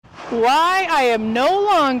Why I am no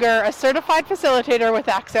longer a certified facilitator with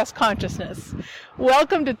Access Consciousness.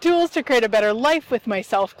 Welcome to Tools to Create a Better Life with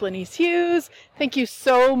myself, Glenise Hughes. Thank you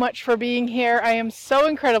so much for being here. I am so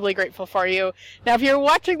incredibly grateful for you. Now, if you're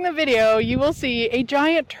watching the video, you will see a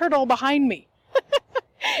giant turtle behind me.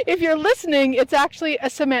 If you're listening, it's actually a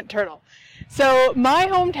cement turtle. So my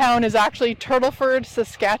hometown is actually Turtleford,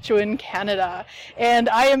 Saskatchewan, Canada. And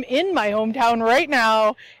I am in my hometown right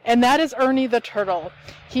now, and that is Ernie the Turtle.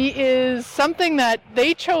 He is something that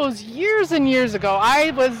they chose years and years ago.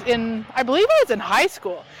 I believe I was in high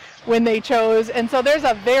school when they chose. And so there's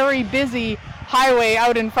a very busy highway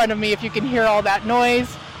out in front of me if you can hear all that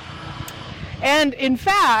noise. And in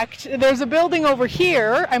fact, there's a building over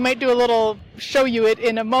here, I might do a little, show you it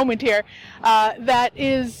in a moment here, that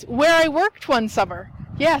is where I worked one summer.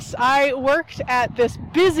 Yes, I worked at this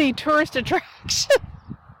busy tourist attraction.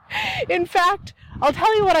 In fact, I'll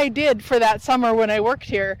tell you what I did for that summer when I worked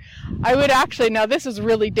here. I would actually, now this is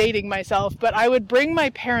really dating myself, but I would bring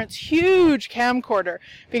my parents' huge camcorder,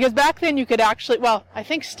 because back then you could actually, well, I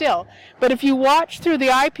think still, but if you watch through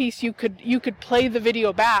the eyepiece, you could play the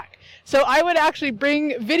video back. So I would actually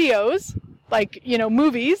bring videos, like,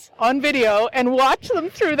 movies on video, and watch them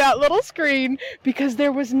through that little screen because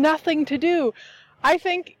there was nothing to do. I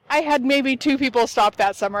think I had maybe 2 people stop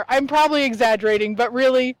that summer. I'm probably exaggerating, but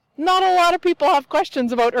really, not a lot of people have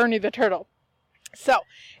questions about Ernie the Turtle. So,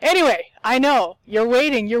 anyway, I know, you're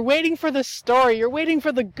waiting for the story, you're waiting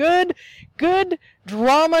for the good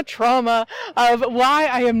trauma of why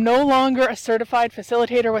I am no longer a certified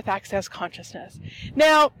facilitator with Access Consciousness.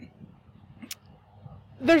 Now,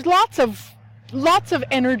 there's lots of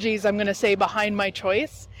energies, I'm going to say, behind my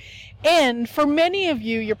choice. And for many of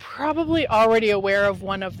you, you're probably already aware of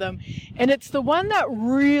one of them. And it's the one that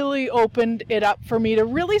really opened it up for me to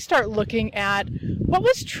really start looking at what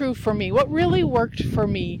was true for me, what really worked for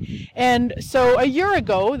me. And so a year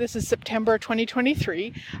ago, this is September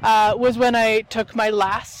 2023, was when I took my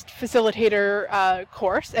last facilitator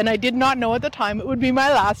course. And I did not know at the time it would be my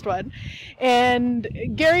last one. And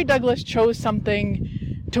Gary Douglas chose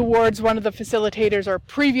something towards one of the facilitators or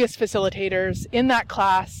previous facilitators in that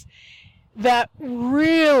class that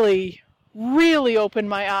really, really opened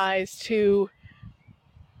my eyes to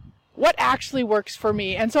what actually works for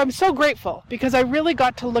me. And so I'm so grateful because I really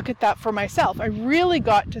got to look at that for myself. I really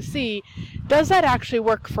got to see, does that actually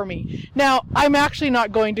work for me? Now, I'm actually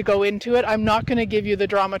not going to go into it. I'm not going to give you the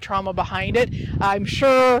trauma behind it. I'm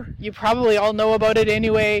sure you probably all know about it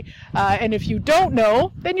anyway. And if you don't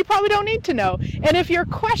know, then you probably don't need to know. And if you're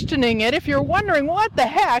questioning it, if you're wondering what the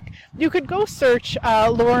heck, you could go search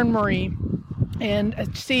Lauren Marie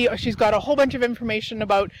and see, she's got a whole bunch of information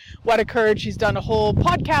about what occurred. She's done a whole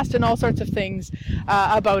podcast and all sorts of things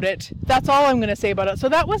about it. That's all I'm going to say about it. So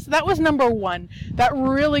that was number one. That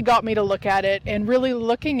really got me to look at it and really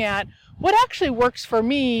looking at what actually works for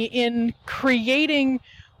me in creating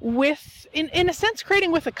with, in a sense,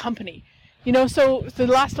 creating with a company. So for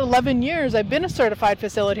the last 11 years, I've been a certified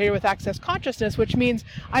facilitator with Access Consciousness, which means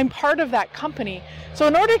I'm part of that company. So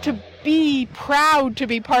in order to be proud to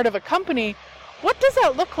be part of a company, what does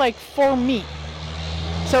that look like for me?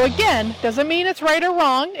 So again, doesn't mean it's right or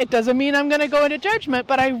wrong. It doesn't mean I'm going to go into judgment,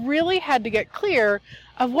 but I really had to get clear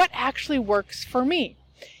of what actually works for me.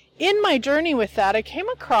 In my journey with that, I came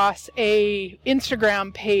across a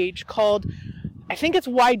Instagram page called, I think it's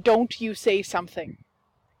Why Don't You Say Something?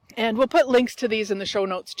 And we'll put links to these in the show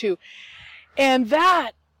notes too. And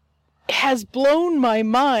that has blown my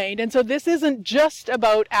mind. And so this isn't just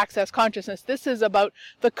about Access Consciousness. This is about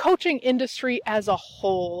the coaching industry as a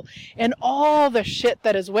whole and all the shit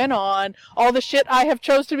that has went on, all the shit I have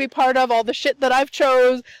chose to be part of, all the shit that I've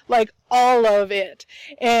chose, like all of it.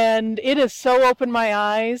 And it has so opened my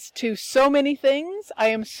eyes to so many things. I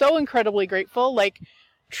am so incredibly grateful,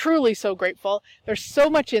 truly so grateful. There's so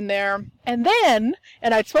much in there. And then,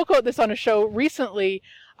 and I spoke about this on a show recently,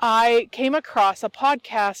 I came across a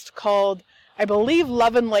podcast called, I believe,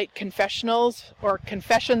 Love and Light Confessionals, or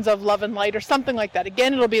Confessions of Love and Light, or something like that.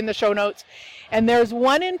 Again, it'll be in the show notes. And there's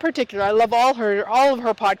one in particular, I love all of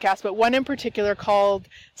her podcasts, but one in particular called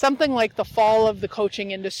something like The Fall of the Coaching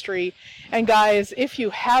Industry. And guys, if you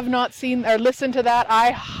have not seen or listened to that, I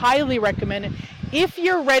highly recommend it. If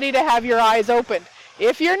you're ready to have your eyes opened.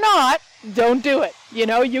 If you're not, don't do it.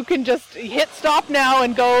 You can just hit stop now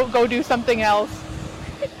and go do something else.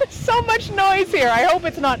 So much noise here. I hope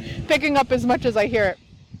it's not picking up as much as I hear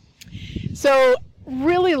it. So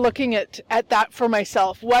really looking at that for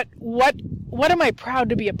myself. What am I proud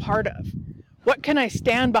to be a part of? What can I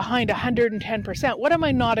stand behind 110%? What am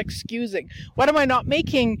I not excusing? What am I not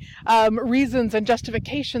making reasons and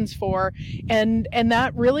justifications for? And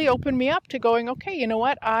that really opened me up to going, okay, you know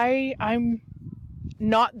what? I'm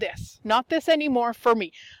not this anymore for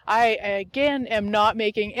me. I, again, am not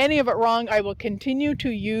making any of it wrong. I will continue to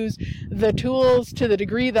use the tools to the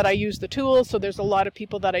degree that I use the tools. So there's a lot of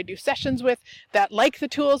people that I do sessions with that like the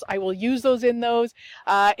tools. I will use those in those.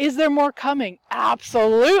 Is there more coming?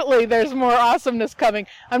 Absolutely. There's more awesomeness coming.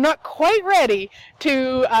 I'm not quite ready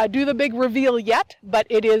to do the big reveal yet, but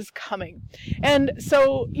it is coming. And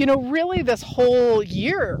so, really this whole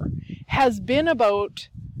year has been about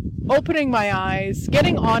opening my eyes,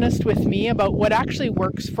 getting honest with me about what actually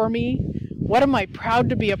works for me. What am I proud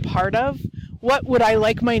to be a part of? What would I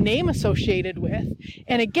like my name associated with?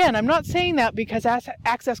 And again, I'm not saying that because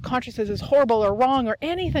access consciousness is horrible or wrong or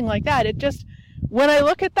anything like that. It just, when I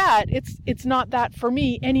look at that, it's not that for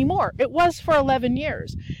me anymore. It was for 11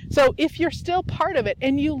 years. So if you're still part of it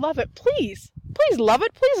and you love it, please love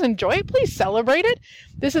it. Please enjoy it. Please celebrate it.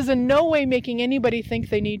 This is in no way making anybody think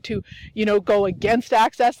they need to, go against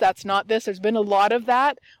access. That's not this. There's been a lot of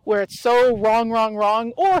that where it's so wrong,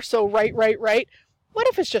 or so right. What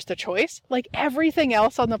if it's just a choice? Like everything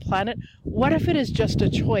else on the planet, what if it is just a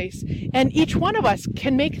choice? And each one of us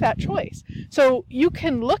can make that choice. So you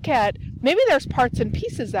can look at, maybe there's parts and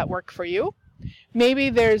pieces that work for you. Maybe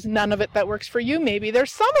there's none of it that works for you. Maybe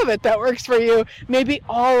there's some of it that works for you. Maybe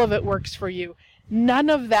all of it works for you. None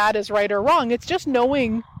of that is right or wrong. It's just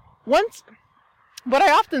knowing what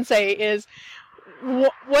I often say is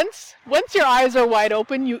once your eyes are wide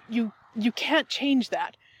open, you can't change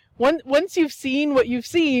that. Once you've seen what you've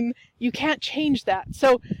seen, you can't change that.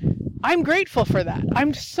 So I'm grateful for that.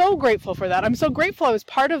 I'm so grateful for that. I'm so grateful I was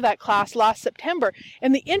part of that class last September.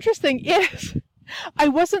 And the interesting is, I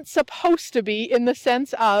wasn't supposed to be, in the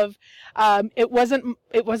sense of it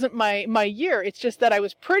wasn't my year. It's just that I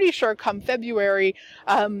was pretty sure come February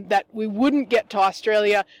that we wouldn't get to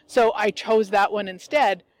Australia, so I chose that one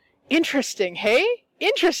instead. Interesting, hey?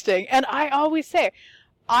 Interesting. And I always say,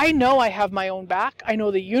 I know I have my own back. I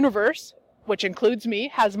know the universe, which includes me,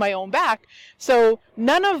 has my own back. So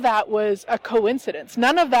none of that was a coincidence.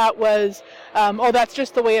 None of that was, that's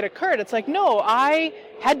just the way it occurred. It's like, no, I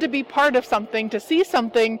had to be part of something, to see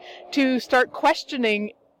something, to start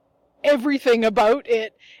questioning everything about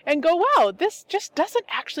it and go, wow, this just doesn't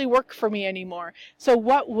actually work for me anymore. So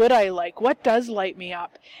what would I like? What does light me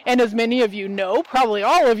up? And as many of you know, probably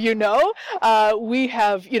all of you know, we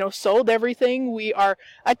have, sold everything. We are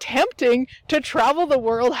attempting to travel the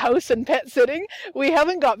world house and pet sitting. We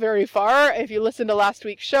haven't got very far. If you listened to last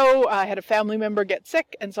week's show, I had a family member get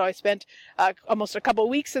sick. And so I spent almost a couple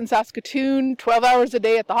weeks in Saskatoon, 12 hours a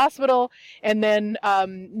day at the hospital. And then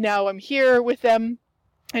now I'm here with them.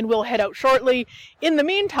 And we'll head out shortly. In the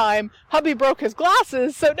meantime, hubby broke his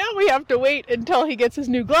glasses, so now we have to wait until he gets his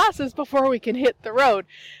new glasses before we can hit the road.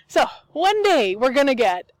 So one day we're going to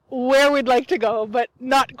get where we'd like to go, but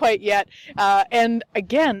not quite yet. And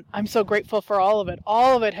again, I'm so grateful for all of it.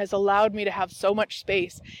 All of it has allowed me to have so much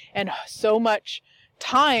space and so much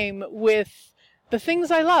time with the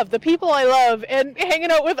things I love, the people I love, and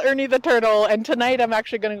hanging out with Ernie the turtle. And tonight I'm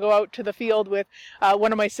actually going to go out to the field with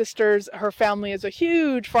one of my sisters. Her family is a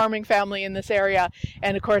huge farming family in this area.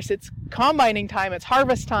 And of course it's combining time, it's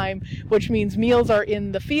harvest time, which means meals are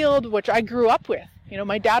in the field, which I grew up with.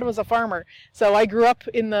 My dad was a farmer, so I grew up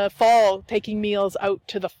in the fall taking meals out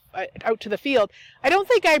to the field. I don't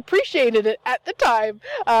think I appreciated it at the time,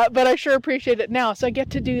 but I sure appreciate it now. So I get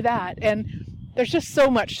to do that. And there's just so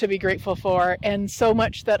much to be grateful for, and so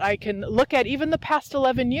much that I can look at. Even the past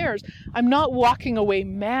 11 years, I'm not walking away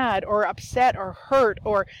mad or upset or hurt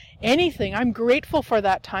or anything. I'm grateful for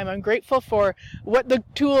that time. I'm grateful for what the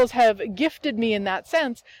tools have gifted me in that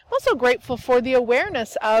sense. I'm also grateful for the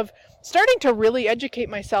awareness of starting to really educate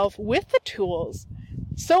myself with the tools.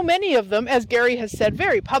 So many of them, as Gary has said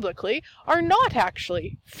very publicly, are not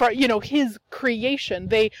actually his creation.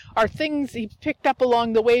 They are things he picked up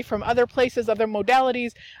along the way from other places, other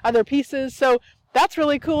modalities, other pieces. So that's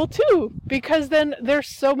really cool too, because then there's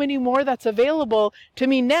so many more that's available to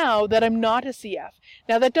me now that I'm not a CF.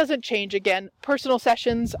 Now that doesn't change. Again, personal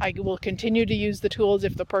sessions, I will continue to use the tools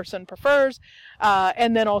if the person prefers.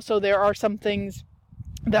 And then also there are some things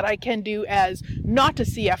that I can do as not a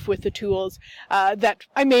CF with the tools that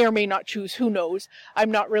I may or may not choose. Who knows?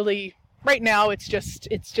 I'm not really, right now it's just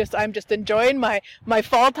I'm just enjoying my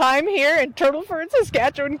fall time here in Turtleford,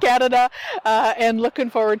 Saskatchewan, Canada, and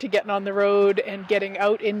looking forward to getting on the road and getting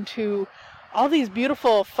out into all these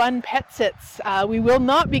beautiful, fun pet sits. We will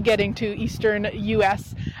not be getting to Eastern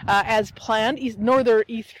U.S. As planned,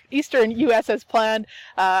 Eastern U.S. as planned.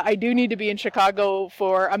 I do need to be in Chicago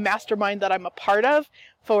for a mastermind that I'm a part of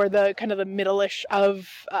for the kind of the middle-ish of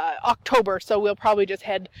October. So we'll probably just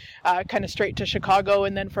head kind of straight to Chicago,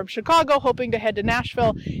 and then from Chicago hoping to head to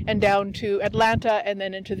Nashville and down to Atlanta and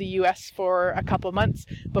then into the US for a couple months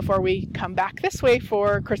before we come back this way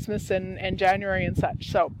for Christmas and January and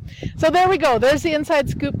such. So there we go. There's the inside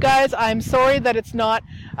scoop, guys. I'm sorry that it's not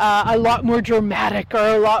a lot more dramatic or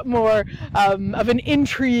a lot more of an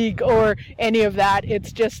intrigue or any of that.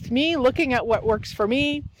 It's just me looking at what works for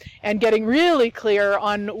me and getting really clear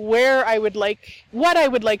on what I would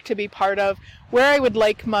like to be part of, where I would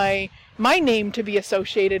like my name to be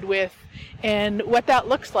associated with, and what that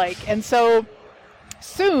looks like. And so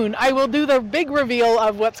soon I will do the big reveal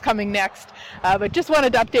of what's coming next, but just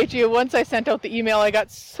wanted to update you. Once I sent out the email, I got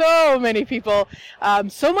so many people,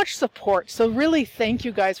 so much support. So really thank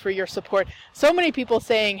you guys for your support. So many people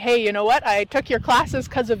saying, hey, you know what, I took your classes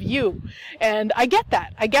because of you. And I get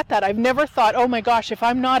that. I've never thought, oh my gosh, if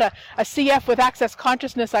I'm not a CF with access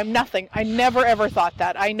consciousness, I'm nothing. I never ever thought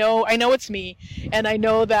that. I know it's me, and I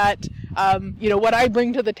know that what I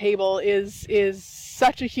bring to the table is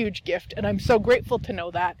such a huge gift, and I'm so grateful to know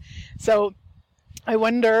that. So I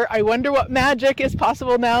wonder what magic is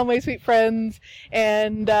possible now, my sweet friends,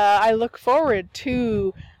 and I look forward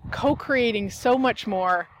to co-creating so much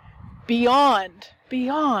more beyond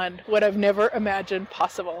what I've never imagined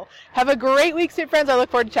possible. Have a great week, sweet friends. I look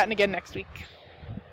forward to chatting again next week.